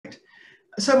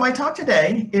So my talk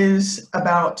today is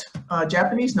about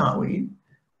Japanese knotweed,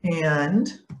 and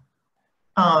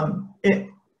it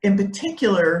in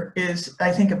particular is,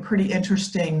 I think, a pretty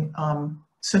interesting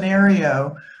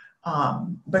scenario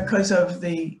because of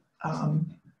the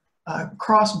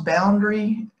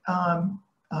cross-boundary,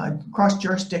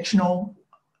 cross-jurisdictional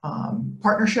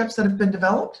partnerships that have been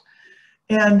developed.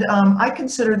 And I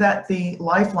consider that the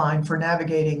lifeline for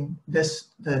navigating the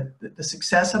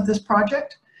success of this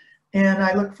project. And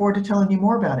I look forward to telling you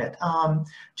more about it.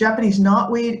 Japanese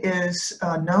knotweed is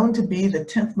known to be the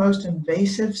 10th most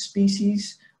invasive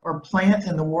species or plant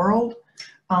in the world.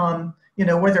 You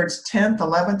know, whether it's 10th,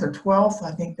 11th, or 12th,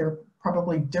 I think there are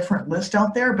probably different lists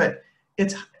out there, but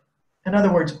it's, in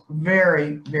other words,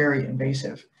 very, very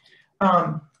invasive.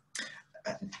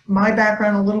 My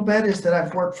background a little bit is that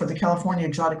I've worked for the California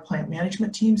Exotic Plant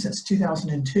Management Team since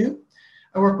 2002.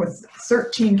 I work with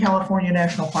 13 California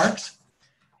national parks.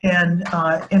 And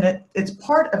it's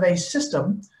part of a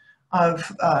system of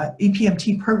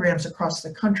EPMT programs across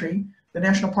the country. The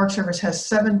National Park Service has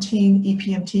 17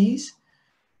 EPMTs,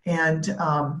 and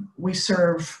we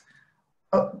serve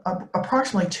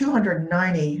approximately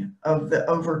 290 of the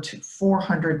over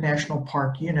 400 national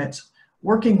park units,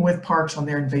 working with parks on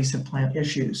their invasive plant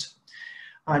issues.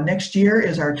 Next year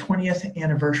is our 20th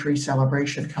anniversary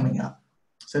celebration coming up,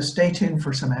 so stay tuned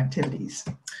for some activities.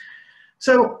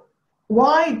 So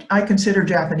why I consider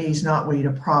Japanese knotweed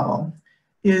a problem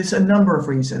is a number of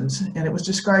reasons, and it was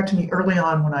described to me early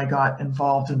on when I got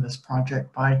involved in this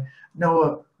project by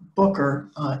Noah Booker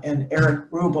and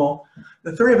Eric Rubel.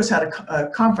 The three of us had a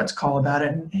conference call about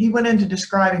it, and he went into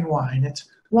describing why. And it's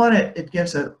one, it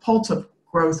gives a pulse of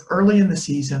growth early in the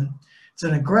season. It's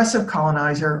an aggressive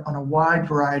colonizer on a wide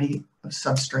variety of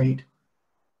substrate.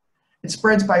 It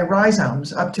spreads by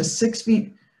rhizomes up to 6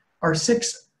 feet or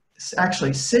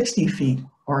actually 60 feet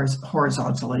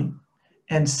horizontally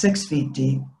and 6 feet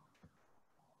deep.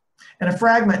 And a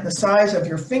fragment the size of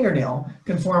your fingernail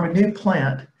can form a new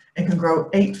plant and can grow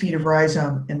 8 feet of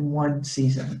rhizome in one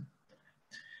season.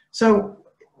 So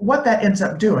what that ends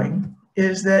up doing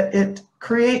is that it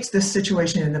creates this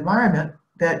situation in the environment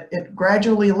that it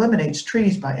gradually eliminates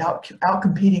trees by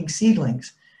outcompeting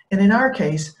seedlings. And in our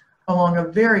case, along a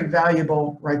very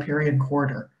valuable riparian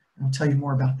corridor. I'll tell you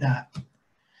more about that.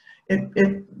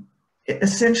 It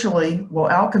essentially will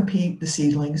outcompete the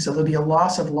seedlings, so there'll be a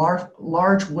loss of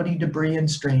large woody debris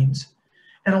and streams,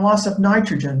 and a loss of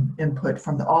nitrogen input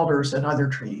from the alders and other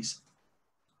trees.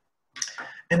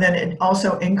 And then it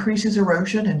also increases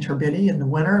erosion and turbidity in the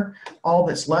winter. All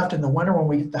that's left in the winter when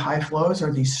we get the high flows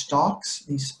are these stalks,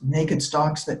 these naked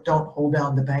stalks that don't hold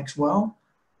down the banks well.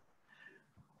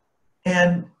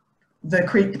 And the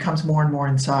creek becomes more and more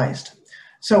incised.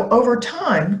 So over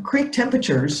time, creek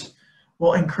temperatures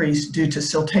will increase due to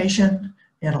siltation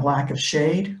and a lack of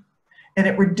shade, and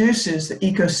it reduces the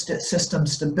ecosystem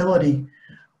stability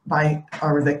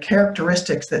or the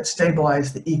characteristics that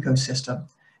stabilize the ecosystem.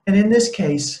 And in this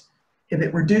case, if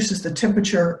it reduces the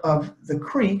temperature of the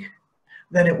creek,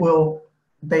 then it will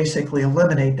basically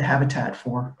eliminate the habitat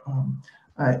for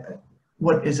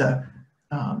what is a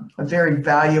very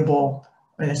valuable,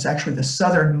 and it's actually the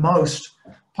southernmost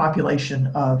population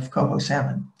of coho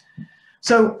salmon.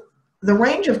 So the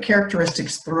range of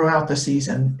characteristics throughout the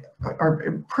season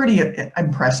are pretty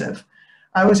impressive.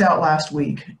 I was out last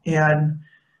week, and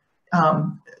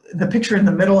the picture in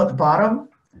the middle at the bottom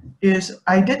is,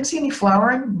 I didn't see any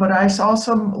flowering, but I saw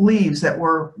some leaves that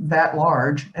were that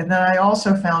large. And then I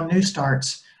also found new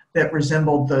starts that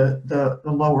resembled the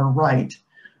lower right.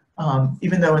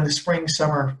 Even though in the spring,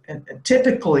 summer, and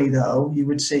typically though, you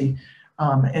would see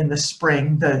in the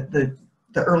spring, the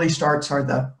early starts are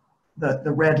the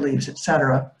red leaves,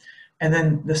 etc. And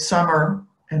then the summer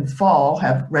and fall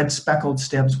have red speckled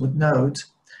stems with nodes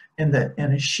and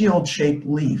a shield-shaped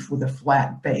leaf with a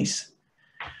flat base.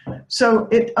 So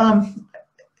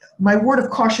my word of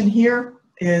caution here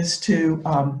is to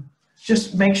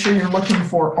just make sure you're looking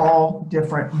for all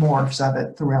different morphs of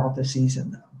it throughout the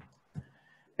season.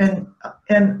 And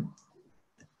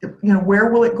you know,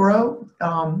 where will it grow?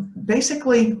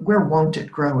 Basically, where won't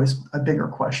it grow is a bigger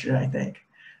question, I think,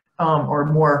 or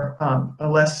more a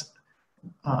less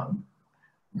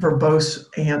verbose,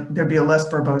 and there'd be a less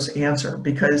verbose answer,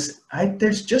 because I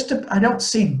don't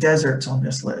see deserts on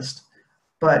this list,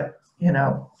 but you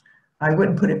know, I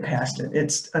wouldn't put it past it.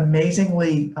 It's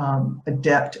amazingly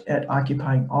adept at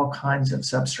occupying all kinds of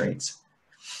substrates.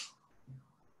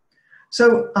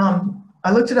 So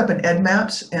I looked it up in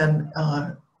EdMaps, and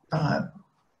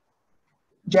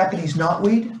Japanese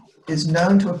knotweed is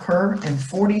known to occur in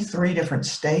 43 different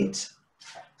states,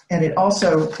 And it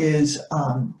also is,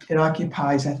 it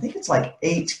occupies, I think it's like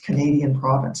 8 Canadian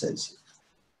provinces.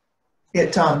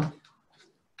 It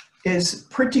is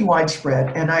pretty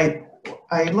widespread. And I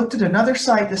looked at another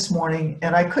site this morning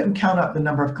and I couldn't count up the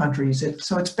number of countries.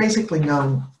 So it's basically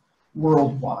known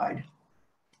worldwide.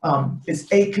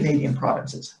 It's 8 Canadian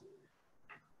provinces.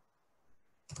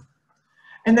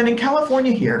 And then in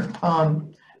California here,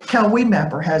 Cal Weed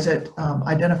Mapper has it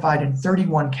identified in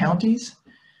 31 counties.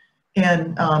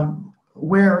 And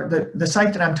where the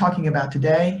site that I'm talking about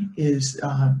today is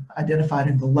identified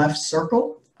in the left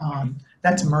circle.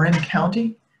 That's Marin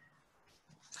County.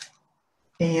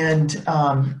 And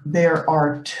there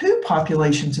are 2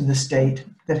 populations in the state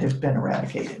that have been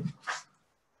eradicated.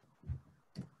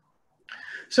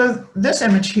 So this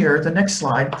image here, the next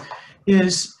slide,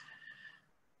 is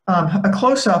a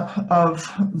close-up of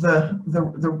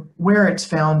the where it's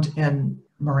found in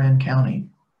Marin County.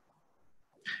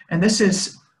 And this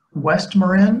is West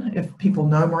Marin, if people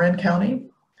know Marin County.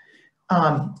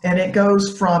 And it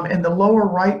goes from, in the lower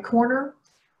right corner,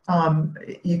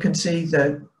 you can see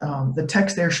the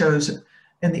text there shows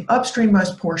in the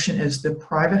upstreammost portion is the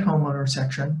private homeowner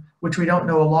section, which we don't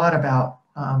know a lot about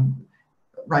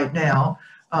right now.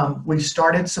 We've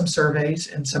started some surveys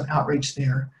and some outreach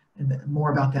there, and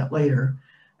more about that later.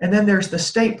 And then there's the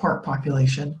state park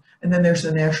population, and then there's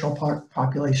the national park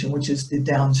population, which is the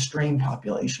downstream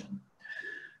population.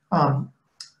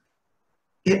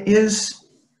 It is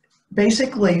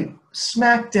basically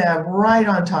smack dab right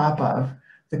on top of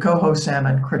the coho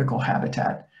salmon critical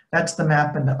habitat. That's the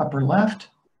map in the upper left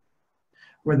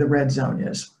where the red zone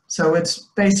is. So it's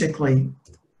basically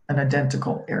an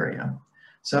identical area.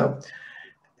 So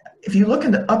if you look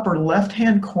in the upper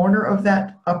left-hand corner of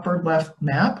that upper left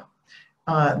map,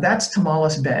 that's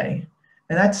Tamales Bay.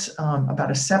 And that's about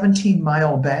a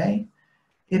 17-mile bay.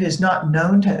 It is not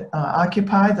known to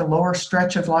occupy the lower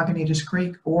stretch of Lagunitas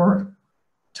Creek or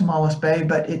Tamales Bay,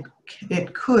 but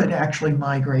it could actually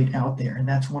migrate out there, and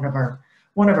that's one of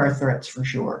our threats for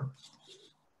sure.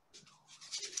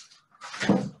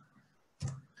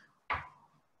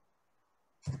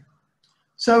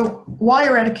 So why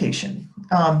eradication?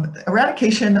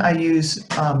 Eradication I use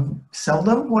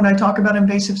seldom when I talk about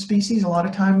invasive species. A lot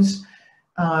of times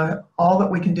all that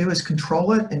we can do is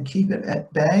control it and keep it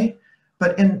at bay.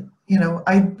 But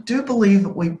I do believe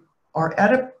that we are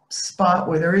at a spot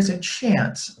where there is a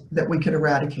chance that we could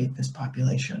eradicate this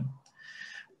population.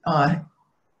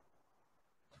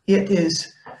 It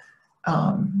is,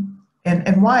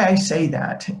 and why I say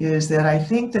that is that I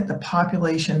think that the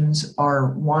populations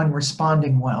are, one,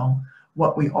 responding well.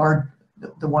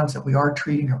 The ones that we are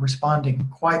treating are responding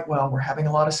quite well. We're having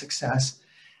a lot of success.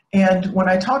 And when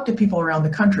I talk to people around the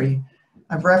country,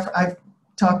 I've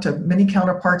talked to many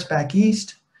counterparts back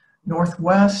east,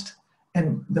 northwest,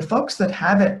 and the folks that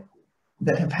have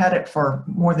had it for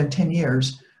more than 10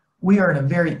 years, we are in a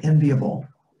very enviable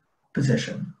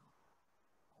position.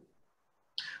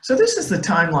 So this is the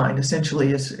timeline,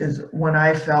 essentially, is when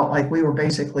I felt like we were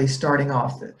basically starting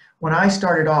off. When I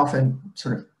started off and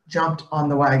sort of jumped on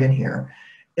the wagon here,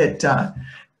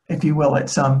 if you will,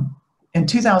 it's in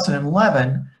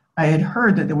 2011, I had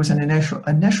heard that there was an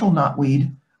initial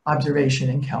knotweed observation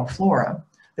in Cal Flora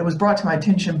that was brought to my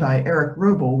attention by Eric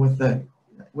Rubel with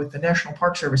the National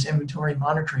Park Service Inventory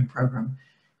Monitoring Program.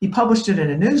 He published it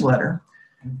in a newsletter,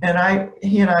 and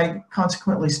he and I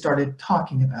consequently started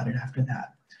talking about it after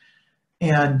that,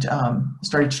 and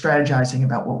started strategizing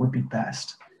about what would be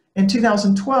best. In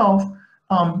 2012,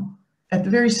 at the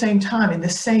very same time, in the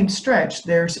same stretch,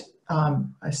 there's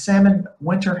a salmon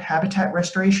winter habitat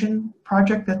restoration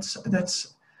project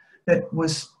that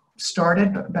was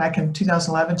started back in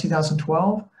 2011,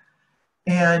 2012.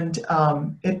 And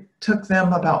it took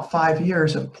them about 5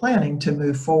 years of planning to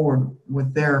move forward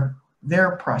with their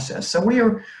process. So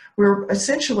we're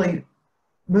essentially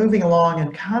moving along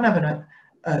in kind of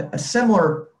a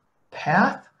similar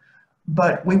path,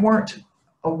 but we weren't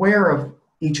aware of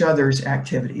each other's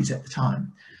activities at the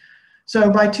time. So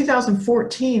by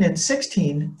 2014 and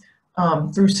 16,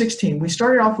 through 16, we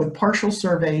started off with partial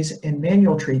surveys and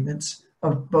manual treatments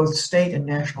of both state and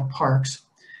national parks.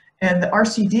 And the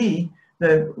RCD,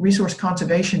 the Resource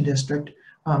Conservation District,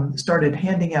 started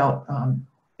handing out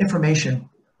information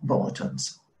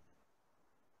bulletins.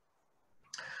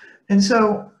 And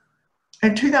so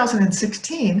in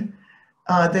 2016,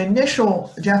 the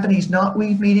initial Japanese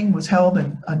knotweed meeting was held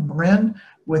in Marin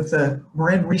with the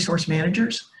Marin resource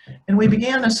managers, and we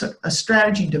began a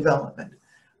strategy development.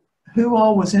 Who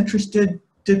all was interested?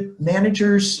 Did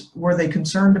managers, were they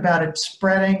concerned about it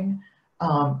spreading?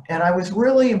 And I was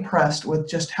really impressed with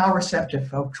just how receptive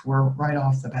folks were right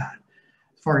off the bat.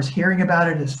 far as hearing about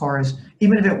it, as far as,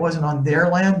 even if it wasn't on their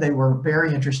land, they were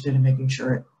very interested in making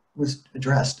sure it was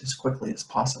addressed as quickly as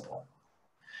possible.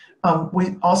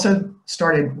 We also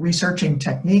started researching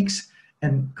techniques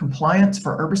and compliance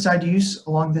for herbicide use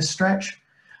along this stretch.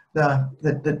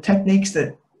 The techniques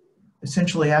that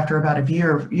essentially after about a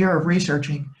year of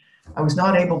researching, I was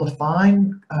not able to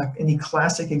find any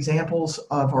classic examples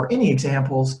of, or any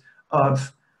examples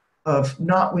of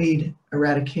knotweed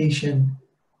eradication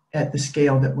at the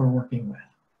scale that we're working with.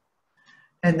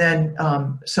 And then,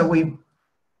 so we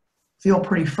feel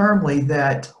pretty firmly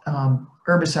that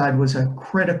herbicide was a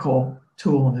critical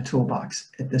tool in the toolbox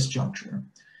at this juncture.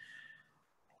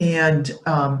 And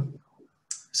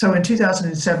so in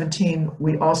 2017,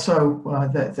 we also,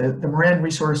 the Marin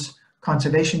Resource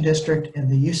Conservation District and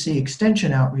the UC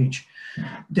Extension Outreach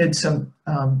did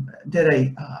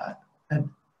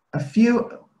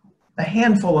a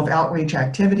handful of outreach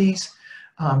activities.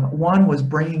 One was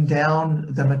bringing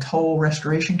down the Mattole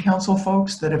Restoration Council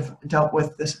folks that have dealt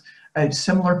with this, a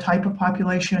similar type of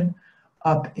population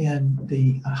up in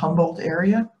the Humboldt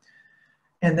area.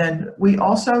 And then we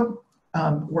also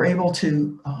were able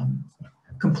to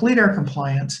complete our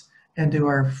compliance and do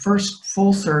our first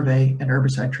full survey and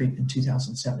herbicide treatment in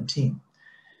 2017.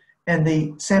 And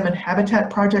the salmon habitat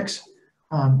projects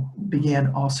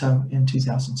began also in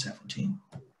 2017.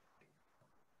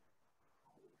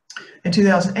 In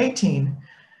 2018,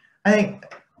 I think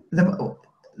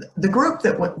the group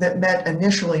that met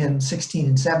initially in 16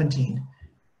 and 17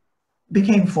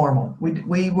 became formal.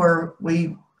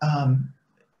 We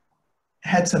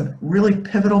had some really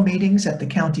pivotal meetings at the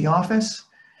county office,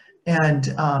 and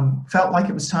felt like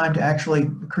it was time to actually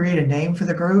create a name for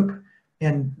the group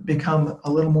and become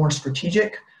a little more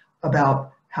strategic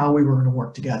about how we were going to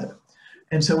work together.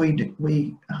 And so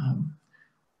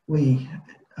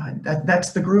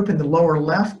that's the group in the lower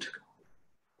left,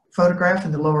 photograph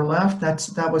in the lower left.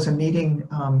 That was a meeting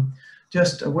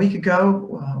just a week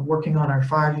ago, working on our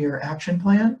 5-year action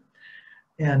plan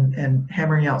and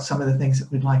hammering out some of the things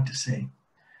that we'd like to see.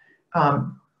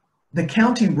 The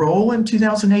county role in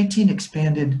 2018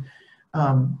 expanded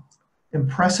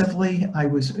impressively. I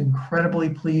was incredibly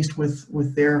pleased with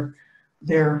the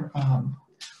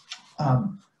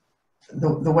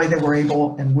way they were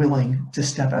able and willing to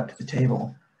step up to the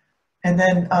table. And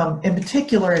then in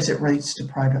particular, as it relates to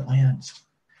private lands.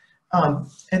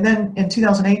 And then in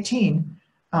 2018,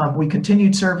 we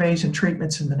continued surveys and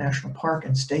treatments in the national park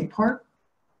and state park.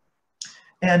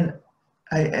 And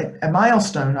a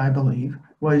milestone, I believe,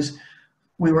 was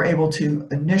we were able to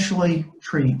initially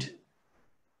treat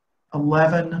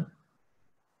 11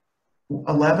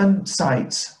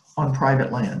 sites on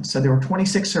private land. So there were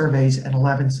 26 surveys and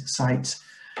 11 sites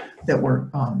that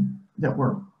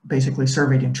were basically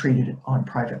surveyed and treated on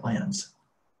private lands.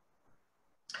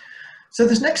 So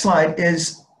this next slide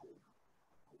is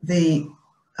a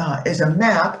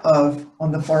map of,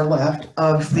 on the far left,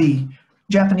 of the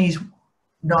Japanese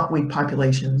knotweed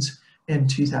populations in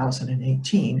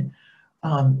 2018.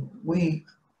 We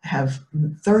have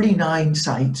 39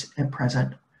 sites at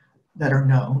present that are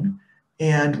known.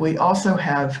 And we also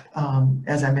have,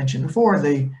 as I mentioned before,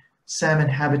 the salmon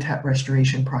habitat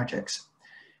restoration projects.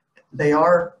 They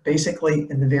are basically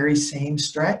in the very same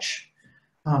stretch.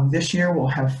 This year we'll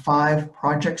have 5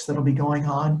 projects that'll be going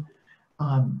on.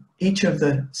 Each of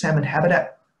the salmon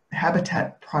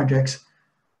habitat projects,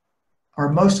 or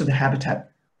most of the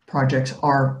habitat projects,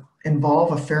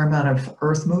 involve a fair amount of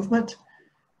earth movement.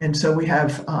 And so we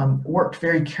have worked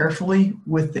very carefully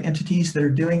with the entities that are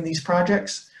doing these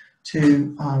projects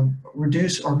to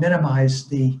reduce or minimize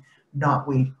the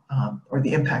knotweed or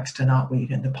the impacts to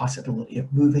knotweed and the possibility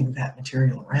of moving that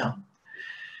material around.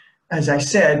 As I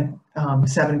said,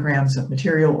 7 grams of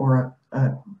material, or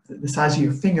the size of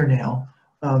your fingernail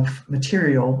of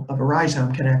material of a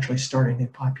rhizome, can actually start a new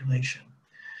population.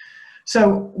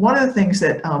 So one of the things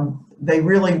that they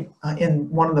really, in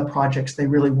one of the projects, they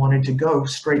really wanted to go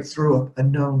straight through a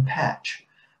known patch.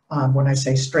 When I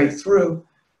say straight through,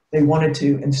 they wanted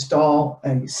to install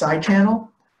a side channel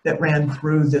that ran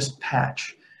through this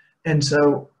patch. And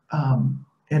so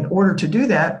in order to do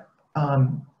that,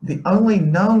 the only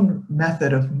known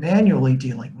method of manually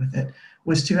dealing with it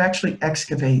was to actually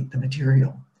excavate the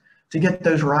material to get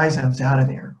those rhizomes out of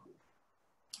there.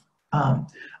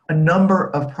 A number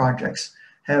of projects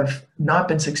have not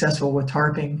been successful with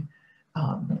tarping,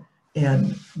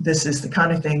 and this is the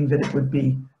kind of thing that it would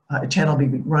be, a channel be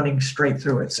running straight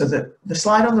through it. So that the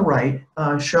slide on the right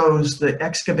shows the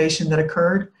excavation that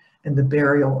occurred and the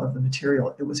burial of the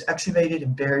material. It was excavated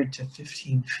and buried to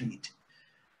 15 feet.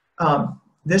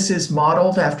 This is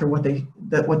modeled after what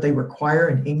they require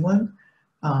in England.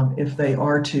 If they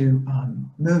are to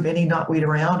move any knotweed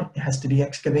around, it has to be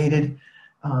excavated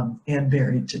and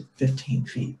buried to 15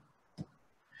 feet.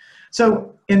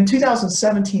 So in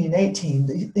 2017 and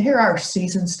 18, here are our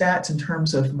season stats in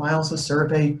terms of miles of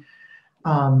survey,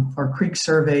 or creek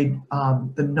surveyed,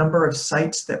 the number of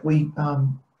sites that we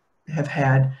have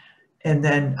had, and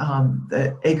then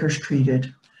the acres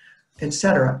treated,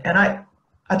 etc. And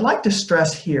I'd like to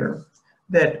stress here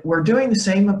that we're doing the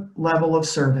same level of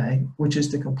survey, which is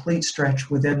the complete stretch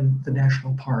within the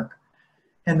national park.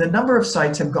 And the number of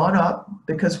sites have gone up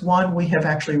because, one, we have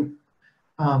actually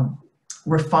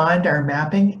refined our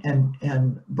mapping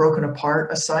and broken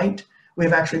apart a site.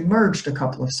 We've actually merged a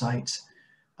couple of sites.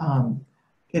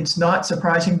 It's not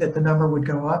surprising that the number would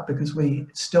go up because we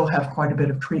still have quite a bit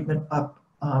of treatment up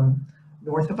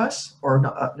north of us, or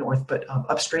not up north, but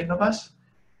upstream of us.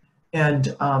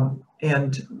 And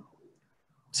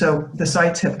so the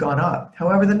sites have gone up.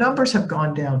 However, the numbers have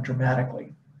gone down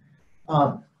dramatically.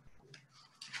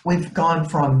 We've gone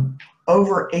from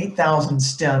over 8,000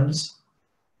 stems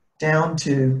down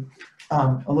to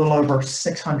a little over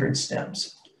 600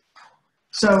 stems.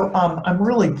 So I'm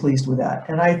really pleased with that.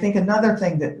 And I think another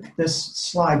thing that this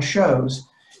slide shows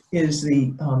is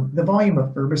the volume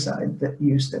of herbicide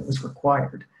that was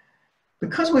required.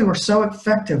 Because we were so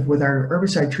effective with our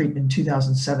herbicide treatment in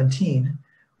 2017,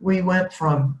 we went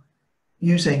from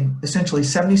using essentially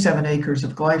 77 acres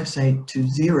of glyphosate to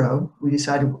 0. We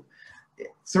decided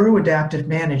through adaptive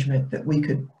management that we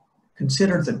could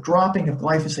consider the dropping of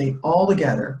glyphosate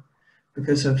altogether,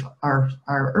 because of our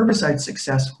herbicide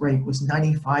success rate was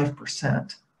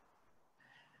 95%.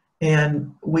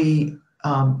 And we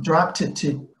dropped it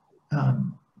to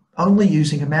only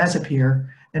using imazapyr,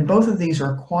 and both of these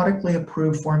are aquatically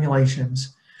approved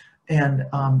formulations. And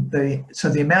so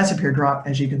the imazapyr dropped,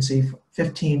 as you can see,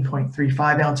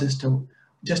 15.35 ounces to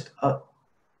just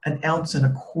 1.25 ounces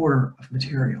of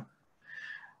material.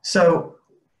 So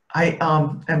I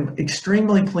am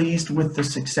extremely pleased with the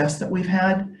success that we've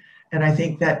had, and I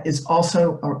think that is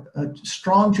also a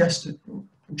strong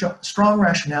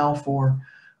rationale for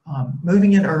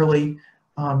moving in early,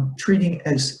 treating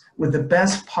with the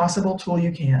best possible tool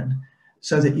you can,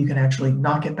 so that you can actually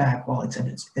knock it back while it's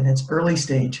in its early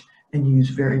stage and use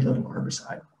very little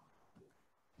herbicide.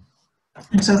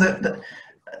 And so the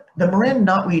Marin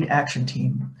Knotweed Action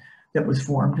Team that was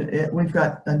formed, we've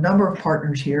got a number of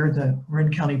partners here: the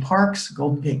Marin County Parks,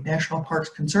 Golden Gate National Parks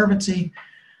Conservancy,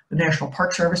 the National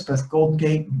Park Service, both Golden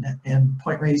Gate and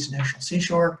Point Reyes National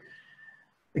Seashore,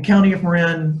 the County of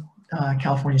Marin,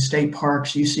 California State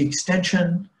Parks, UC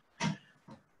Extension,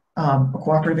 a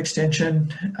cooperative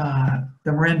extension,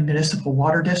 the Marin Municipal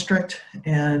Water District,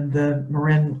 and the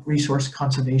Marin Resource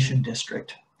Conservation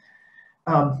District.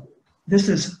 This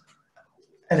is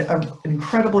an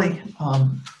incredibly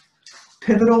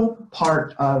pivotal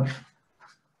part of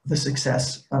the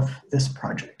success of this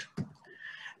project.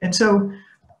 And so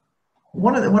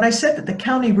when I said that the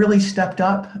county really stepped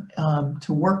up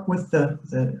to work with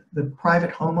the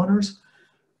private homeowners,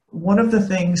 one of the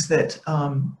things that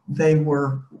they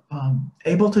were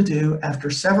able to do after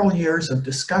several years of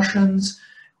discussions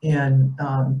and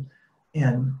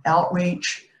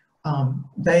outreach,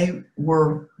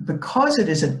 because it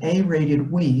is an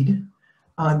A-rated weed,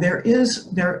 there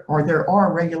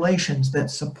are regulations that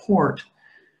support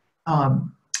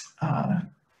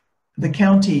the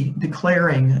county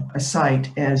declaring a site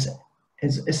as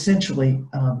essentially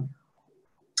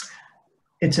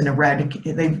it's an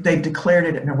they've declared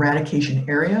it an eradication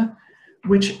area,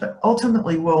 which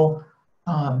ultimately will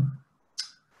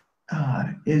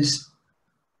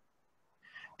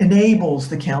enables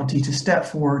the county to step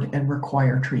forward and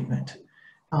require treatment.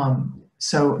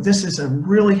 So this is a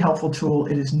really helpful tool.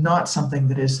 It is not something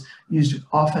that is used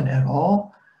often at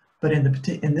all, but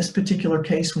in this particular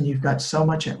case, when you've got so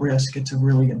much at risk, it's a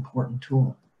really important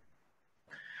tool.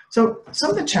 So some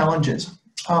of the challenges.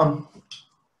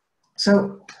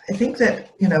 So I think that,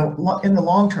 in the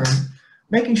long term,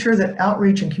 making sure that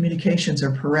outreach and communications are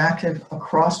proactive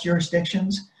across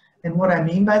jurisdictions. And what I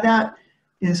mean by that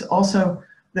is also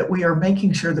that we are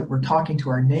making sure that we're talking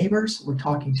to our neighbors, we're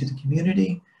talking to the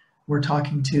community, we're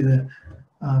talking to the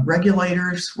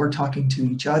regulators, we're talking to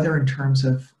each other in terms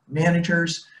of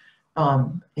managers,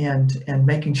 and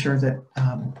making sure that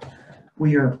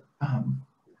we are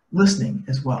listening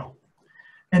as well.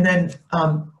 And then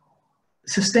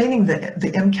sustaining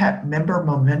the MCAT member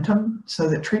momentum so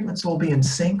that treatments will be in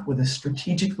sync with a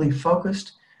strategically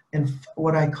focused and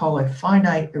what I call a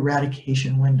finite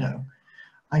eradication window.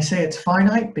 I say it's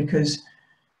finite because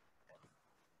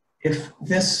if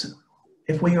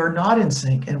we are not in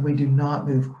sync and we do not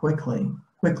move quickly,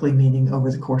 quickly meaning over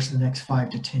the course of the next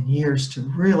 5 to 10 years, to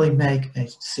really make a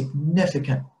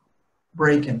significant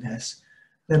break in this,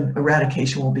 then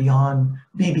eradication will be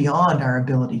beyond our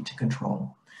ability to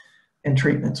control, and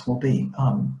treatments will be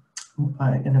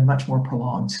in a much more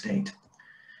prolonged state.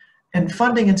 And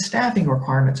funding and staffing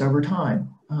requirements over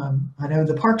time. I know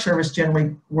the Park Service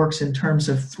generally works in terms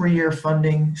of 3-year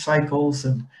funding cycles,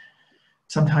 and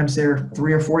sometimes they're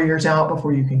 3 or 4 years out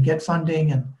before you can get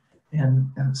funding, and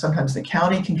sometimes the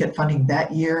county can get funding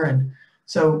that year. And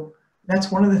so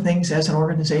that's one of the things as an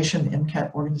organization,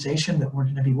 MCAT organization, that we're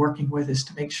going to be working with, is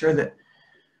to make sure that,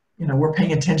 you know, we're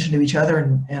paying attention to each other,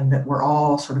 and that we're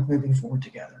all sort of moving forward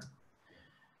together.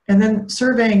 And then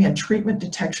surveying and treatment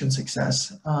detection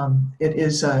success.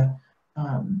 It's a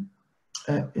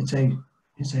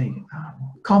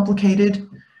complicated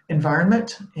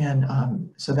environment, and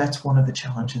so that's one of the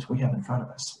challenges we have in front of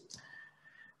us.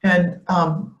 And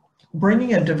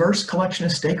bringing a diverse collection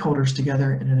of stakeholders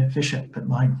together in an efficient but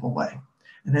mindful way.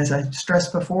 And as I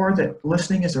stressed before, that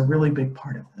listening is a really big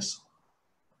part of this.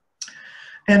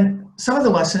 And some of the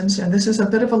lessons, and this is a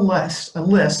bit of a list,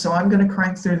 so I'm going to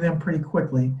crank through them pretty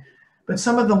quickly, but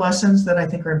some of the lessons that I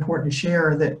think are important to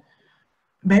share are that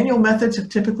manual methods have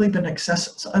typically been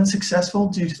unsuccessful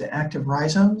due to the active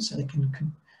rhizomes, and it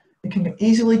can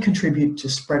easily contribute to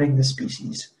spreading the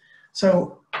species.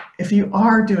 So if you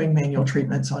are doing manual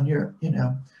treatments on your,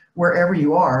 wherever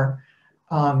you are,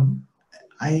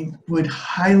 I would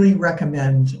highly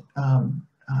recommend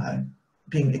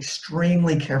being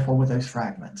extremely careful with those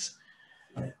fragments.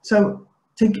 So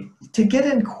to get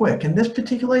in quick, in this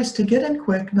particular case, to get in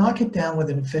quick, knock it down with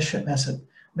an efficient method.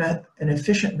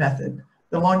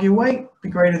 The longer you wait, the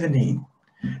greater the need,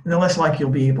 and the less likely you'll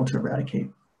be able to eradicate.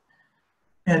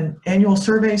 And annual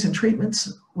surveys and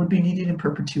treatments would be needed in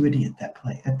perpetuity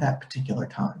at that particular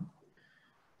time.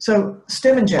 So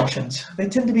stem injections, they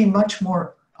tend to be much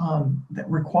more, that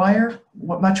require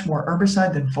much more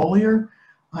herbicide than foliar.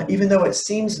 Even though it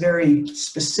seems very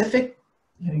specific,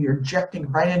 you're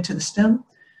injecting right into the stem,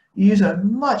 you use a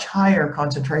much higher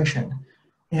concentration.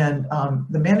 And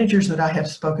the managers that I have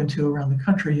spoken to around the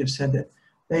country have said that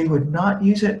they would not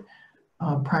use it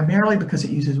primarily because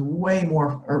it uses way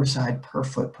more herbicide per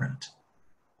footprint.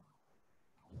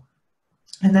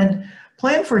 And then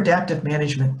plan for adaptive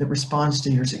management that responds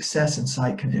to your success and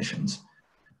site conditions.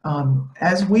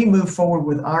 As we move forward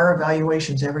with our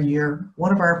evaluations every year,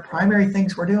 one of our primary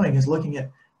things we're doing is looking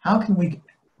at how can we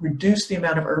reduce the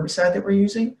amount of herbicide that we're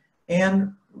using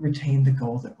and retain the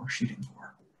goal that we're shooting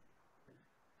for.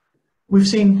 We've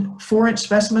seen 4-inch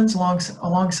specimens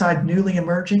alongside newly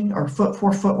emerging, or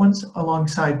 4-foot ones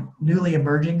alongside newly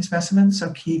emerging specimens,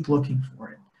 so keep looking for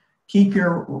it. Keep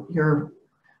your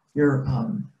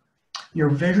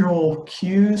visual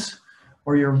cues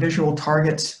or your visual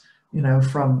targets,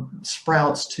 from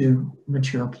sprouts to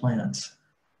mature plants.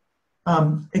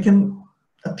 It can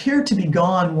appear to be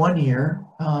gone 1 year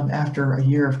after a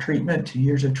year of treatment, 2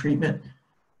 years of treatment,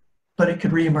 but it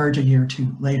could reemerge a year or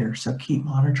 2 later, so keep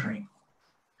monitoring.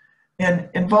 And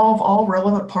involve all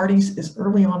relevant parties as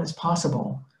early on as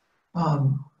possible.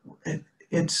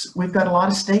 We've got a lot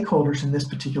of stakeholders in this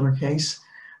particular case,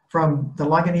 from the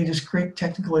Lagunitas Creek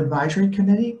Technical Advisory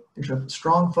Committee. There's a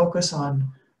strong focus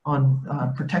on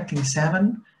protecting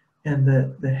salmon and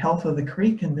the health of the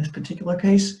creek in this particular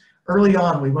case. Early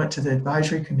on, we went to the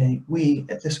advisory committee.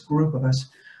 This group of us,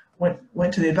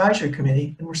 went to the advisory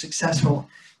committee and were successful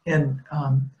in,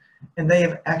 and they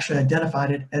have actually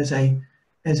identified it as a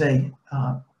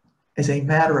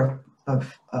matter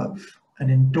of an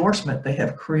endorsement. They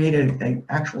have created an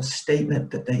actual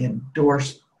statement that they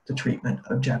endorse the treatment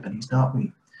of Japanese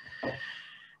knotweed.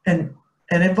 And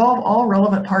involve all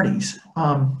relevant parties.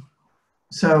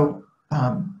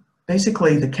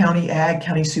 Basically the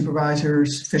county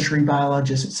supervisors, fishery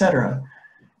biologists, etc.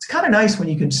 It's kind of nice when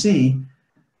you can see,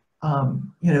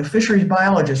 fisheries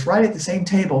biologists right at the same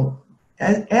table,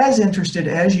 as interested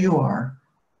as you are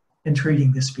in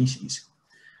treating this species.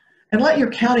 And let your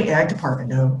county ag department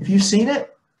know if you've seen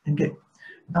it, and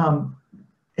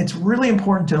it's really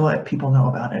important to let people know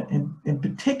about it, in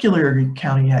particular your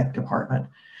county ag department.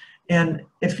 And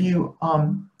if you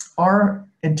are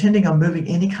intending on moving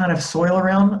any kind of soil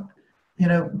around,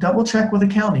 double check with the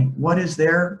county. What is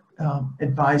their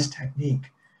advised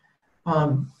technique?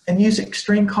 And use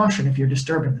extreme caution if you're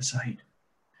disturbing the site.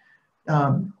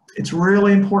 It's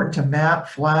really important to map,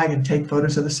 flag, and take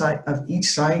photos of the site, of each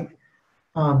site.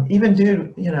 Even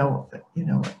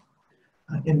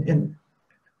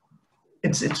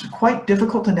it's quite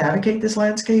difficult to navigate this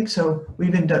landscape. So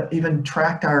we've even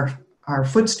tracked our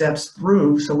footsteps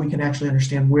through so we can actually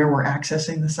understand where we're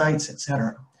accessing the sites,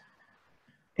 etc.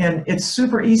 And it's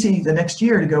super easy the next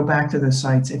year to go back to those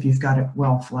sites if you've got it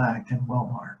well flagged and well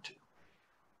marked.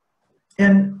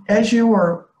 And as you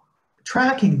are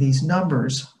tracking these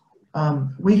numbers,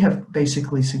 we have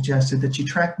basically suggested that you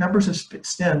track numbers of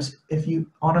stems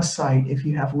on a site if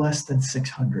you have less than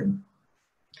 600.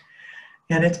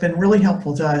 And it's been really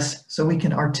helpful to us so we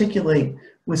can articulate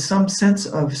with some sense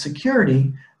of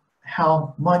security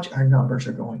how much our numbers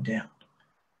are going down.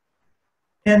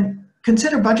 And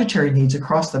consider budgetary needs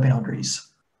across the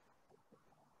boundaries.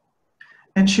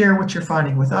 And share what you're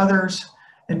finding with others,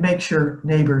 and make sure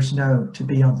neighbors know to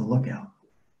be on the lookout.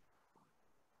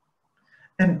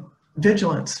 And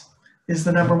vigilance is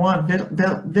the number one.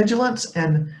 Vigilance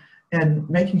and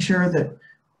making sure that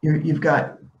you've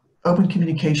got open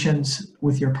communications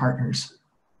with your partners.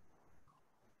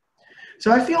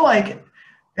 So I feel like,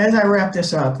 as I wrap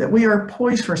this up, that we are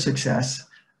poised for success.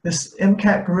 This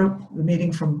MCAT group, the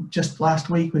meeting from just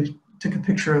last week, we took a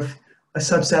picture of a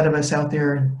subset of us out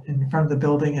there in front of the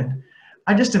building, and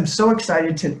I just am so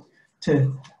excited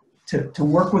to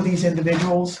work with these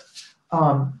individuals.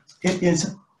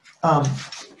 It's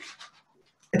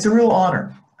a real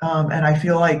honor, and I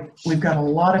feel like we've got a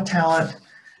lot of talent,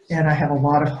 and I have a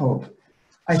lot of hope.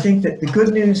 I think that the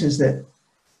good news is that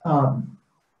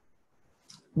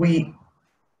we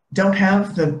don't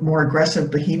have the more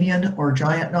aggressive Bohemian or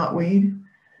giant knotweed.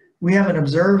 We haven't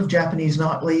observed Japanese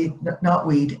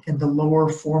knotweed in the lower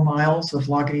 4 miles of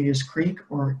Lagunitas Creek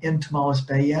or in Tomales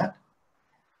Bay yet.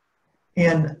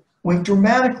 And we've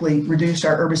dramatically reduced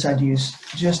our herbicide use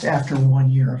just after 1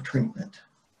 year of treatment.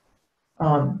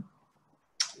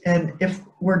 And if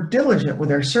we're diligent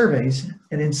with our surveys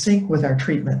and in sync with our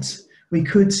treatments, we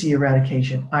could see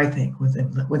eradication, I think,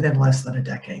 within less than a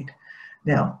decade.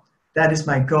 Now, that is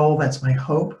my goal, that's my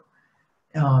hope,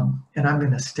 and I'm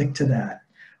going to stick to that.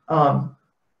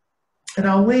 And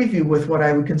I'll leave you with what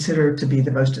I would consider to be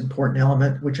the most important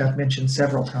element, which I've mentioned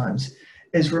several times,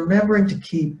 is remembering to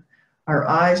keep our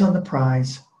eyes on the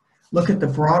prize, look at the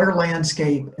broader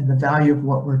landscape and the value of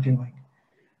what we're doing,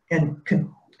 and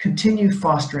continue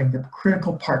fostering the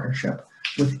critical partnership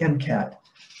with MCAT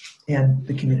and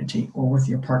the community, or with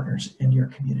your partners in your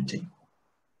community.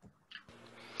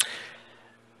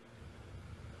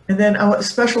 And then a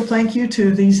special thank you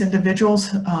to these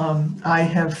individuals. I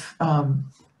have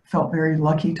felt very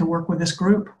lucky to work with this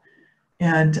group,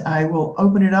 and I will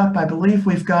open it up. I believe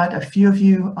we've got a few of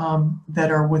you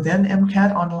that are within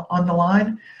MCAT on the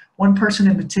line. One person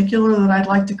in particular that I'd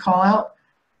like to call out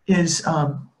is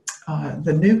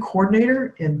the new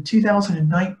coordinator. In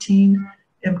 2019,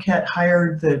 MCAT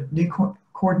hired the new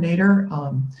coordinator,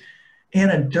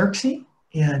 Anna Dirksey,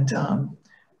 and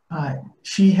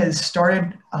she has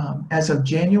started as of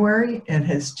January and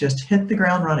has just hit the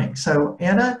ground running. So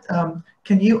Anna,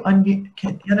 can you unmute,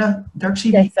 Anna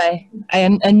Dirksey? Yes, I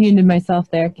unmuted myself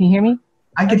there. Can you hear me?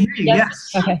 I can hear you,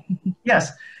 yes. Okay.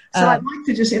 Yes. So I'd like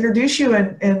to just introduce you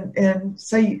and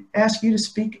ask you to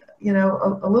speak,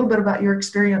 a little bit about your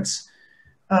experience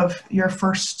of your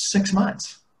first 6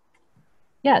 months.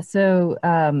 Yeah, so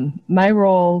my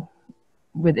role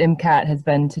with MCAT has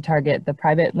been to target the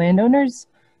private landowners,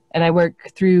 and I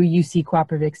work through UC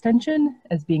Cooperative Extension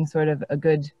as being sort of a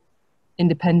good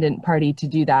independent party to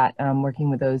do that, working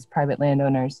with those private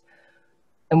landowners.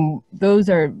 And those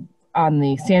are on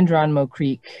the San Geronimo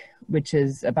Creek, which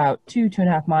is about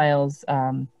 2.5 miles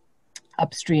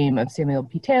upstream of Samuel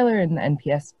P. Taylor and the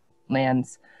NPS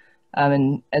lands.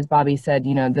 And as Bobbi said,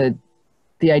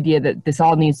 the idea that this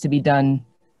all needs to be done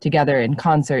together in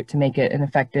concert to make it an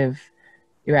effective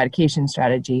eradication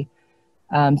strategy.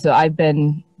 So I've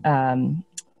been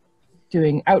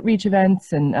doing outreach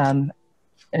events and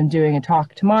doing a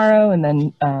talk tomorrow, and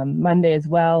then Monday as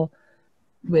well,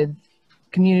 with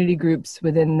community groups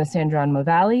within the San Geronimo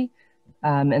Valley,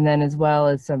 and then as well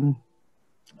as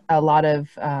a lot of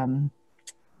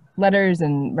letters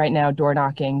and right now door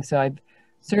knocking. So I've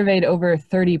surveyed over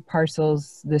 30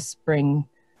 parcels this spring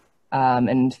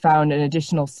and found an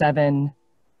additional 7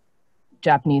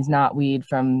 Japanese knotweed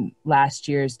from last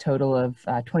year's total of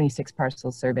 26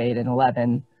 parcels surveyed, and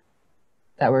 11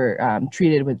 that were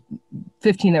treated with,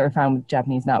 15 that were found with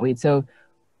Japanese knotweed. So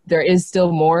there is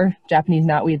still more Japanese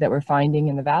knotweed that we're finding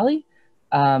in the valley.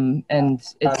 And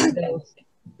it's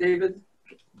David?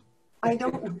 I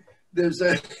don't. There's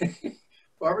a,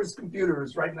 Barbara's computer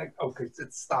is right next, okay,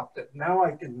 it stopped it. Now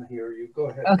I can hear you, go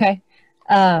ahead. okay.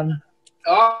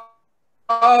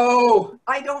 Oh!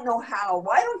 I don't know how.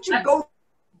 Why don't you go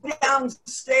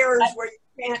downstairs where you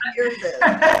can't hear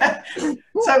this?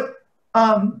 So,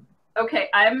 okay,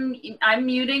 I'm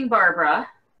muting Barbara.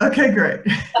 okay, great.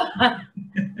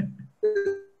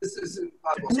 this isn't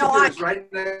possible. No, Computer's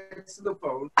right next to the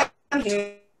phone.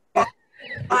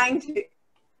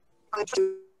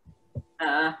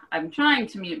 I'm trying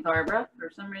to mute Barbara. For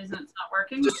some reason, it's not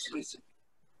working.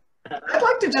 I'd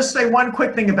like to just say one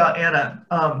quick thing about Anna.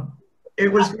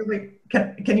 It was really,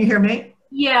 can you hear me?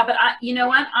 Yeah, but you know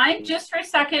what? Just for a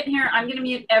second here, I'm going to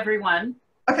mute everyone.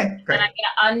 Okay, great. And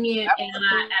I'm going to unmute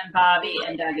Anna and Bobby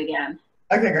and Doug again.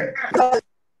 Okay, great.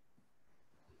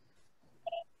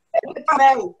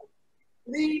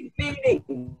 Leave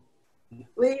meeting.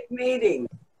 Leave meeting.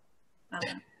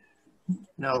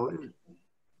 No,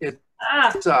 it's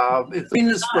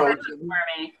Venus frozen. For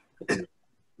me.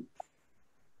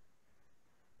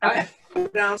 Okay.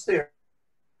 Downstairs.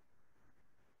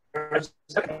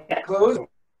 Close.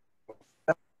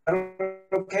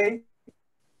 Okay.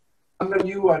 I'm going to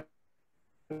you on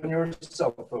your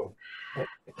cell phone.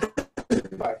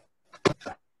 Bye.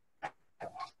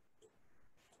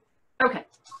 Okay.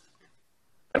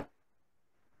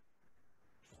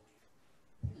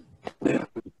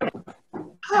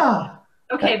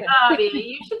 Okay, Bobby,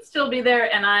 you should still be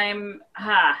there, and I'm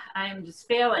just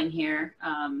failing here.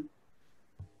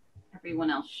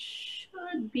 Everyone else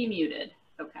should be muted.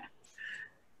 Okay.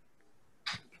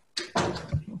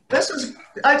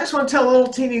 I just want to tell a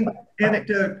little teeny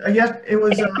anecdote. It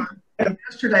was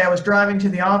yesterday I was driving to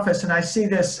the office and I see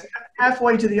this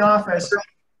halfway to the office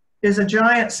is a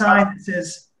giant sign that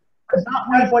says,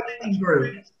 "Knotweed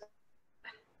Group."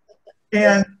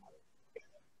 And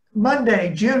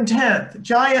Monday, June 10th,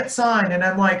 giant sign. And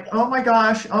I'm like, oh my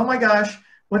gosh,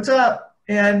 what's up?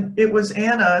 And it was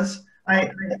Anna's.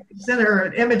 I sent her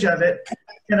an image of it.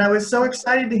 And I was so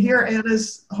excited to hear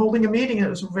Anna's holding a meeting. It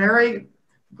was very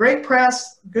great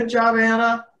press. Good job,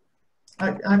 Anna.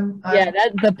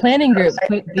 The planning group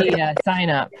put the sign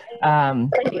up.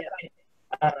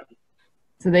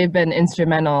 So they've been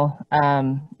instrumental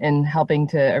in helping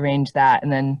to arrange that.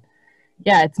 And then,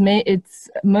 yeah, it's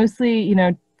mostly,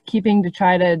 keeping to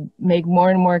try to make more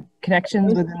and more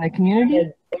connections within the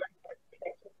community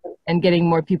and getting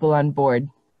more people on board.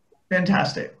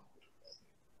 Fantastic.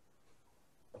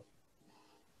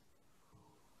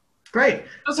 Great.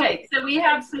 Okay, so we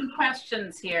have some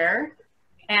questions here,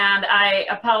 and I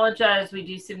apologize. We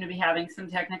do seem to be having some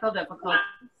technical difficulties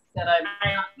that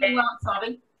I'm not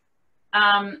solving.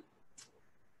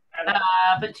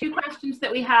 But two questions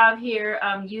that we have here.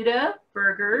 Yuda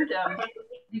Burgard, I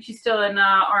think she's still in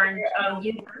Orange.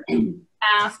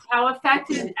 Asked how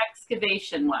effective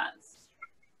excavation was.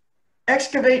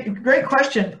 Great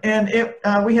question. And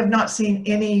we have not seen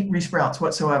any resprouts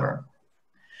whatsoever.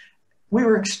 We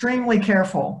were extremely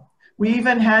careful. We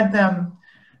even had them,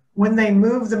 when they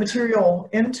moved the material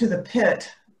into the pit,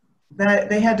 that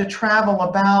they had to travel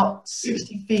about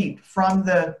 60 feet from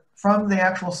the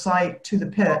actual site to the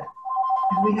pit.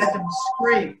 And we had them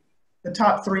scrape the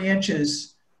top 3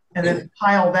 inches and then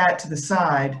pile that to the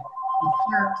side. We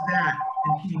cleared that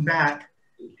and came back.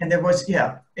 And there was,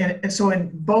 and so in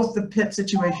both the pit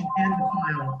situation and the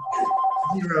pile,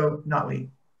 0 knotweed.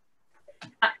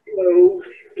 Hello,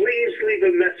 please leave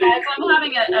a message. Guys, I'm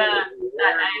having I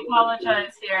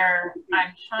apologize here.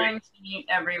 I'm trying to mute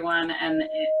everyone and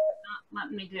it's not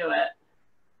letting me do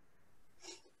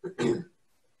it.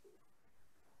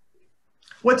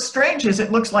 What's strange is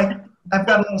it looks like I've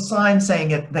got a little sign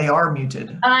saying they are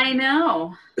muted. I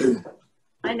know.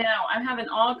 I know. I'm having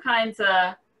all kinds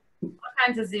of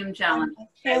Zoom challenges. I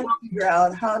can't figure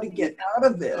out how to get out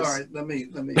of this. All right, let me.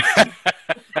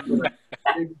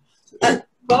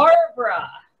 Barbara,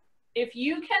 if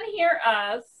you can hear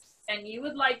us and you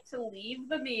would like to leave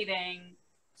the meeting,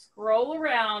 scroll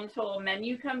around till a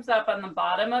menu comes up on the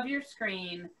bottom of your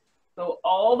screen, go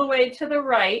all the way to the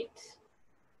right,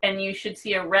 and you should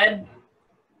see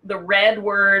the red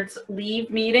words "leave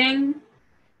meeting."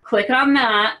 Click on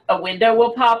that, a window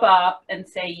will pop up and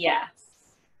say yes.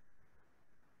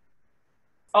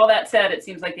 All that said, it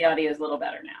seems like the audio is a little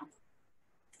better now.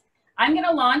 I'm going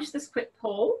to launch this quick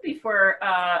poll before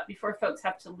folks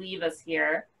have to leave us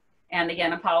here. And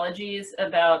again, apologies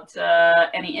about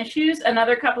any issues.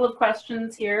 Another couple of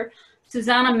questions here.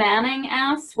 Susanna Manning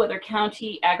asks whether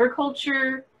County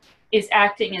Agriculture is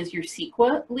acting as your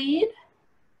CEQA lead.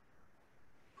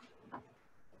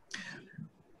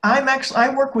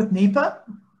 I work with NEPA,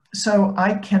 so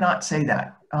I cannot say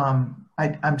that.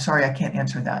 I'm sorry, I can't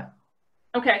answer that.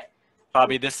 Okay.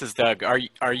 Bobbi, this is Doug.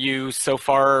 Are you so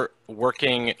far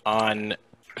working on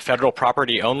federal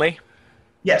property only?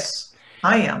 Yes,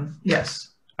 I am.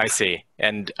 Yes. I see.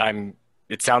 And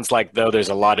it sounds like though there's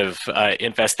a lot of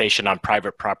infestation on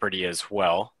private property as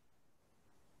well.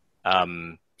 So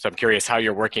I'm curious how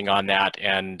you're working on that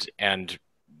and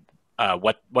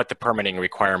what the permitting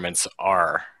requirements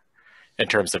are in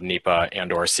terms of NEPA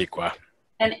and or CEQA.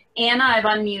 And Anna, I've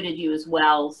unmuted you as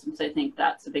well, since I think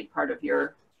that's a big part of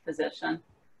your position.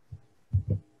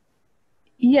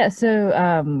 Yeah,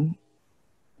 so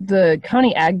the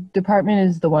county ag department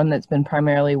is the one that's been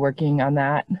primarily working on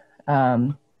that.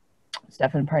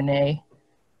 Stefan Parnay.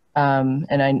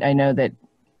 And I know that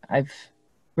I've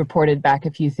reported back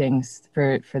a few things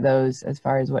for those as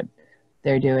far as what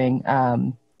they're doing.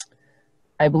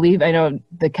 I believe, I know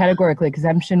the categorical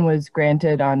exemption was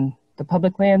granted on the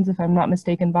public lands, if I'm not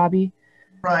mistaken, Bobbi.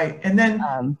 Right, and then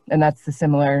and that's the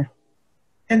similar.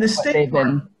 And the state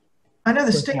park, I know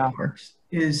the state off. parks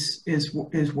is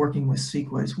working with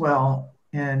CEQA as well,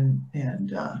 and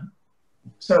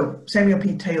so Samuel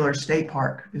P. Taylor State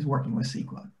Park is working with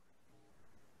CEQA.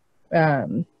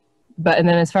 But and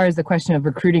then as far as the question of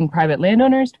recruiting private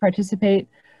landowners to participate,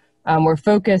 we're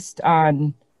focused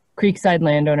on creekside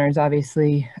landowners,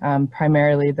 obviously,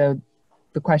 primarily the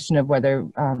question of whether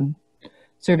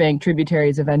surveying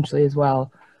tributaries eventually as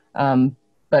well.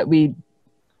 But we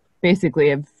basically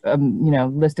have,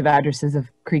 list of addresses of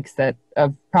creeks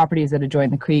of properties that adjoin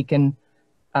the creek, and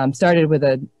started with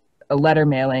a letter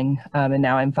mailing, and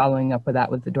now I'm following up with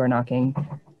that with the door knocking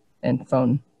and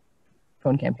phone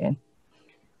campaign.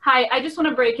 Hi, I just want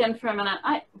to break in for a minute.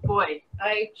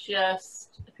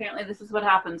 Apparently this is what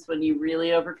happens when you really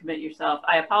overcommit yourself.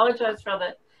 I apologize for all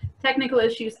the technical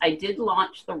issues. I did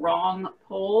launch the wrong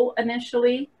poll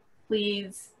initially.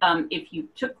 Please, if you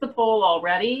took the poll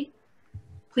already,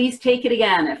 please take it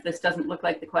again if this doesn't look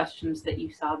like the questions that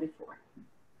you saw before.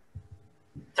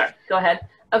 Sorry, go ahead.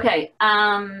 Okay.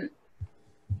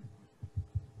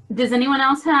 Does anyone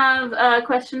else have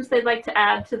questions they'd like to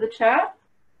add to the chat?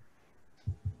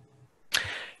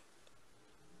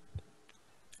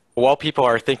 While people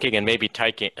are thinking and maybe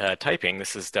typing,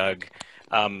 this is Doug.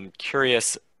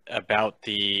 Curious about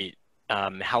the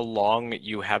how long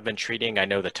you have been treating. I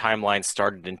know the timeline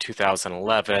started in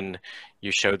 2011.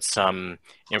 You showed some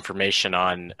information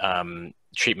on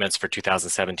treatments for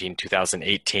 2017,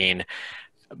 2018.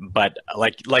 But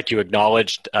like you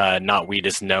acknowledged, knotweed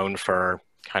is known for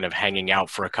kind of hanging out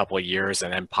for a couple of years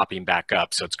and then popping back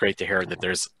up. So it's great to hear that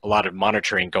there's a lot of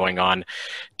monitoring going on.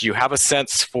 Do you have a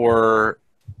sense for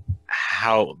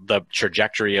how the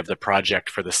trajectory of the project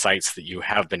for the sites that you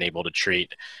have been able to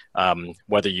treat,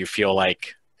 whether you feel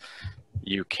like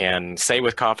you can say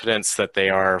with confidence that they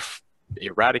are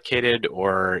eradicated,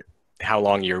 or how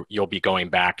long you'll be going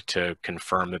back to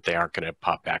confirm that they aren't going to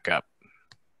pop back up?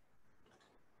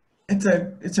 It's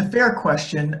a fair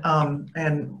question,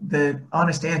 and the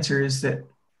honest answer is that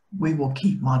we will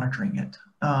keep monitoring it.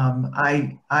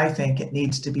 I think it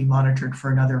needs to be monitored for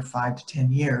another 5 to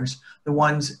 10 years. The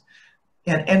ones,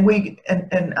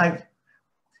 and I've,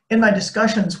 in my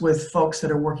discussions with folks that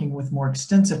are working with more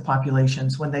extensive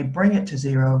populations, when they bring it to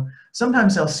zero,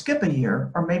 sometimes they'll skip a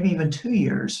year or maybe even 2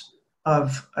 years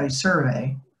of a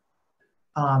survey,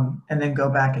 and then go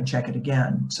back and check it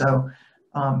again. So,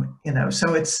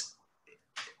 so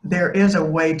there is a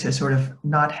way to sort of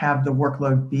not have the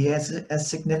workload be as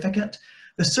significant.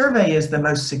 The survey is the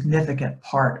most significant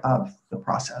part of the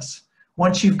process.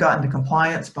 Once you've gotten the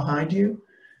compliance behind you,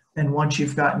 and once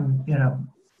you've gotten,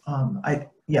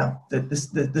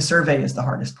 the survey is the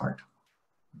hardest part.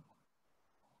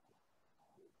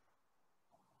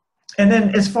 And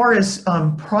then as far as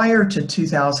prior to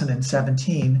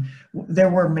 2017, there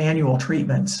were manual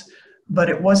treatments, but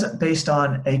it wasn't based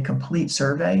on a complete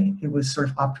survey. It was sort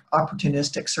of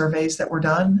opportunistic surveys that were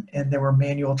done, and there were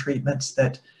manual treatments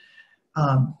that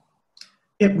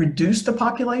it reduced the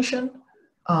population,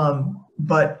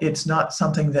 but it's not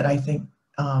something that I think,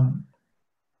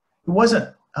 it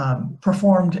wasn't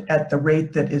performed at the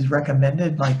rate that is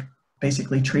recommended, like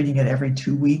basically treating it every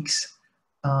 2 weeks.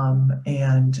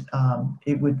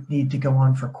 It would need to go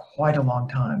on for quite a long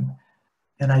time.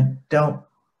 And I don't,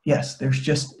 yes, there's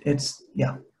just, it's,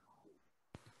 yeah.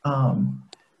 And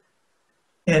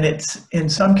it's, in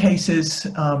some cases,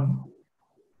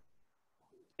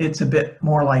 it's a bit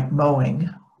more like mowing.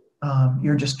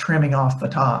 You're just trimming off the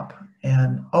top.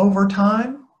 And over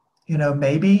time,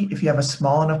 maybe if you have a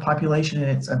small enough population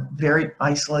and it's a very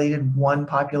isolated one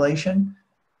population,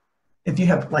 if you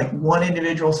have like one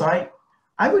individual site,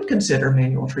 I would consider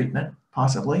manual treatment,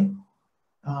 possibly.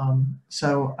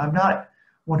 So I'm not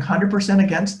 100%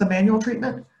 against the manual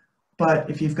treatment, but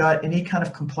if you've got any kind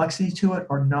of complexity to it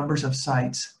or numbers of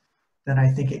sites, then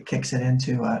I think it kicks it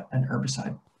into an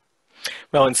herbicide.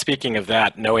 Well, and speaking of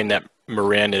that, knowing that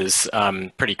Marin is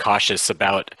pretty cautious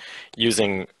about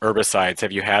using herbicides,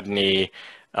 have you had any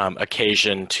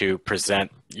occasion to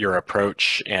present your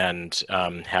approach and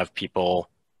have people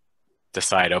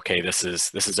decide, okay, this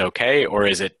is okay, or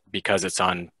is it because it's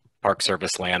on Park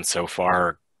Service land so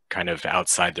far, kind of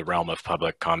outside the realm of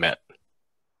public comment?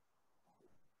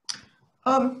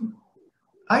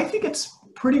 I think it's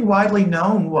pretty widely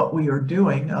known what we are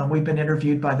doing. We've been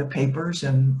interviewed by the papers,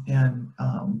 and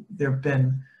there have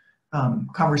been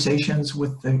conversations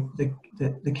with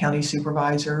the county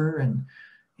supervisor, and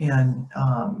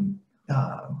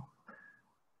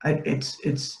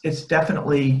it's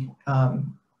definitely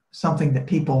something that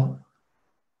people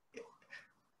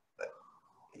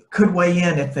could weigh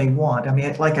in if they want. I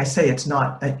mean, like I say, it's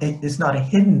not a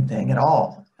hidden thing at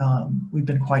all. We've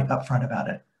been quite upfront about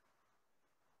it.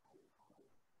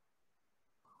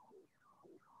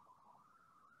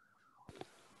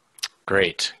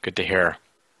 Great, good to hear.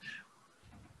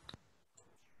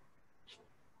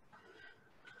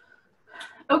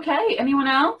 Okay, anyone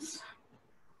else?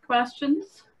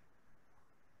 Questions?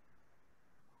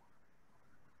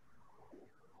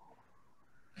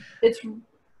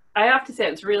 I have to say,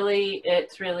 it's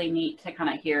really neat to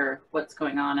kind of hear what's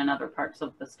going on in other parts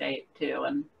of the state too,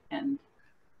 and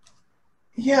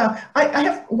yeah, I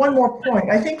have one more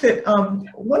point. I think that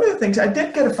one of the things, I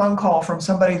did get a phone call from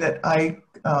somebody that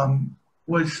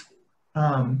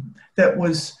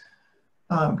was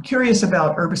curious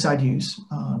about herbicide use,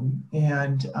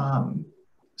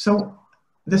 so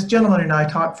this gentleman and I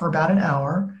talked for about an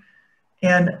hour,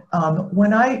 and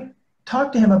when I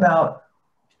talked to him about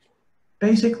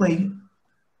basically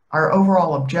our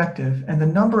overall objective and the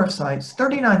number of sites,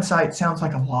 39 sites sounds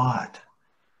like a lot.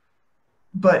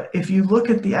 But if you look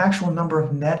at the actual number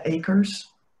of net acres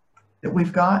that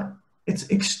we've got, it's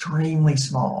extremely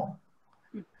small.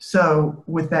 So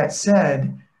with that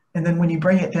said, and then when you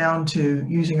bring it down to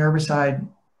using herbicide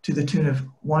to the tune of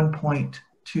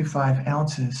 1.25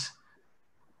 ounces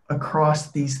across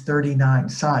these 39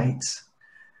 sites,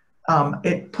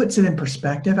 it puts it in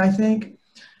perspective, I think.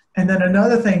 And then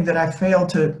another thing that I failed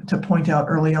to point out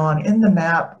early on, in the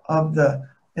map of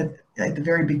at the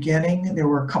very beginning, there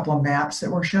were a couple of maps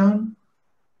that were shown.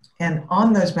 And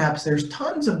on those maps, there's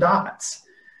tons of dots.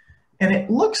 And it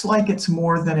looks like it's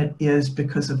more than it is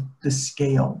because of the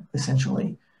scale,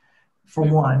 essentially, for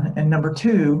one. And number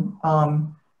two,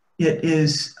 it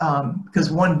is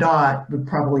because one dot would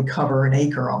probably cover an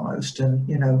acre almost. And,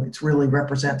 you know, it really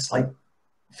represents like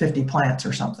 50 plants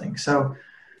or something. So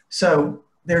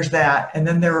there's that. And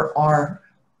then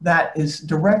that is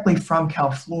directly from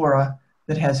CalFlora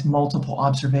that has multiple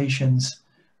observations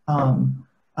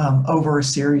over a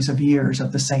series of years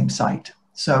of the same site.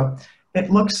 So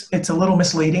it's a little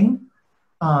misleading,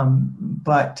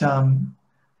 but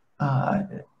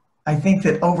I think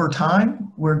that over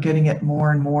time, we're getting it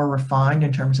more and more refined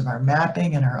in terms of our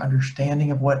mapping and our understanding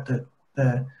of what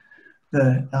the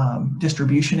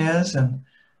distribution is. And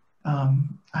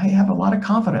I have a lot of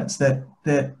confidence that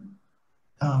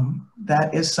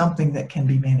is something that can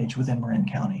be managed within Marin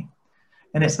County.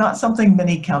 And it's not something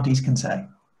many counties can say.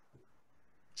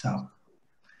 So.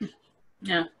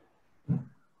 Yeah.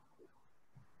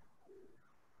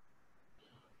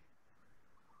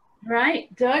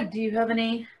 Right. Doug, do you have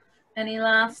any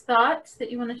last thoughts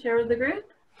that you want to share with the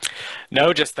group?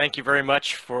 No, just thank you very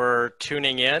much for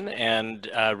tuning in, and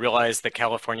realize that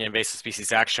California Invasive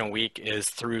Species Action Week is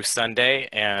through Sunday,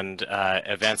 and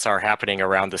events are happening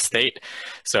around the state.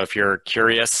 So if you're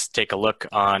curious, take a look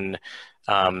on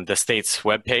the state's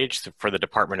webpage for the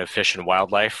Department of Fish and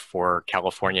Wildlife for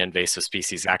California Invasive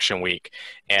Species Action Week.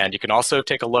 And you can also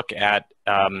take a look at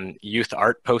youth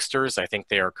art posters. I think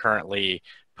they are currently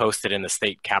posted in the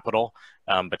state capitol,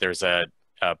 but there's a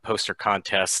poster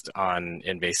contest on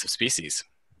invasive species.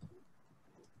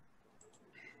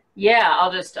 Yeah,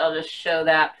 I'll just show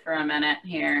that for a minute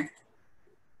here,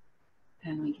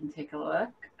 and we can take a look.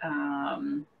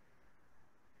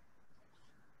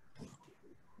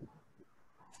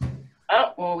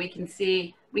 Oh, well, we can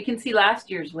see last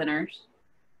year's winners.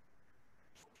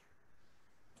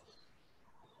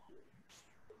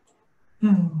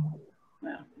 Well,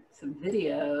 some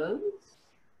videos.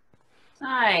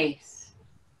 Nice.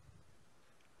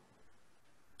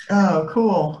 Oh,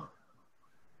 cool.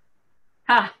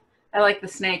 Ha! I like the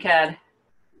snake head.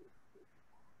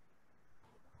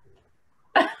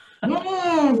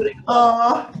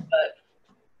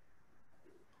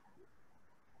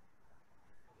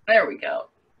 There we go.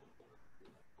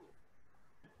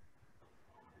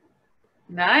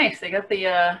 Nice. They got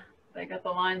the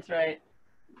lines right.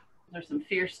 There's some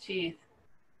fierce teeth.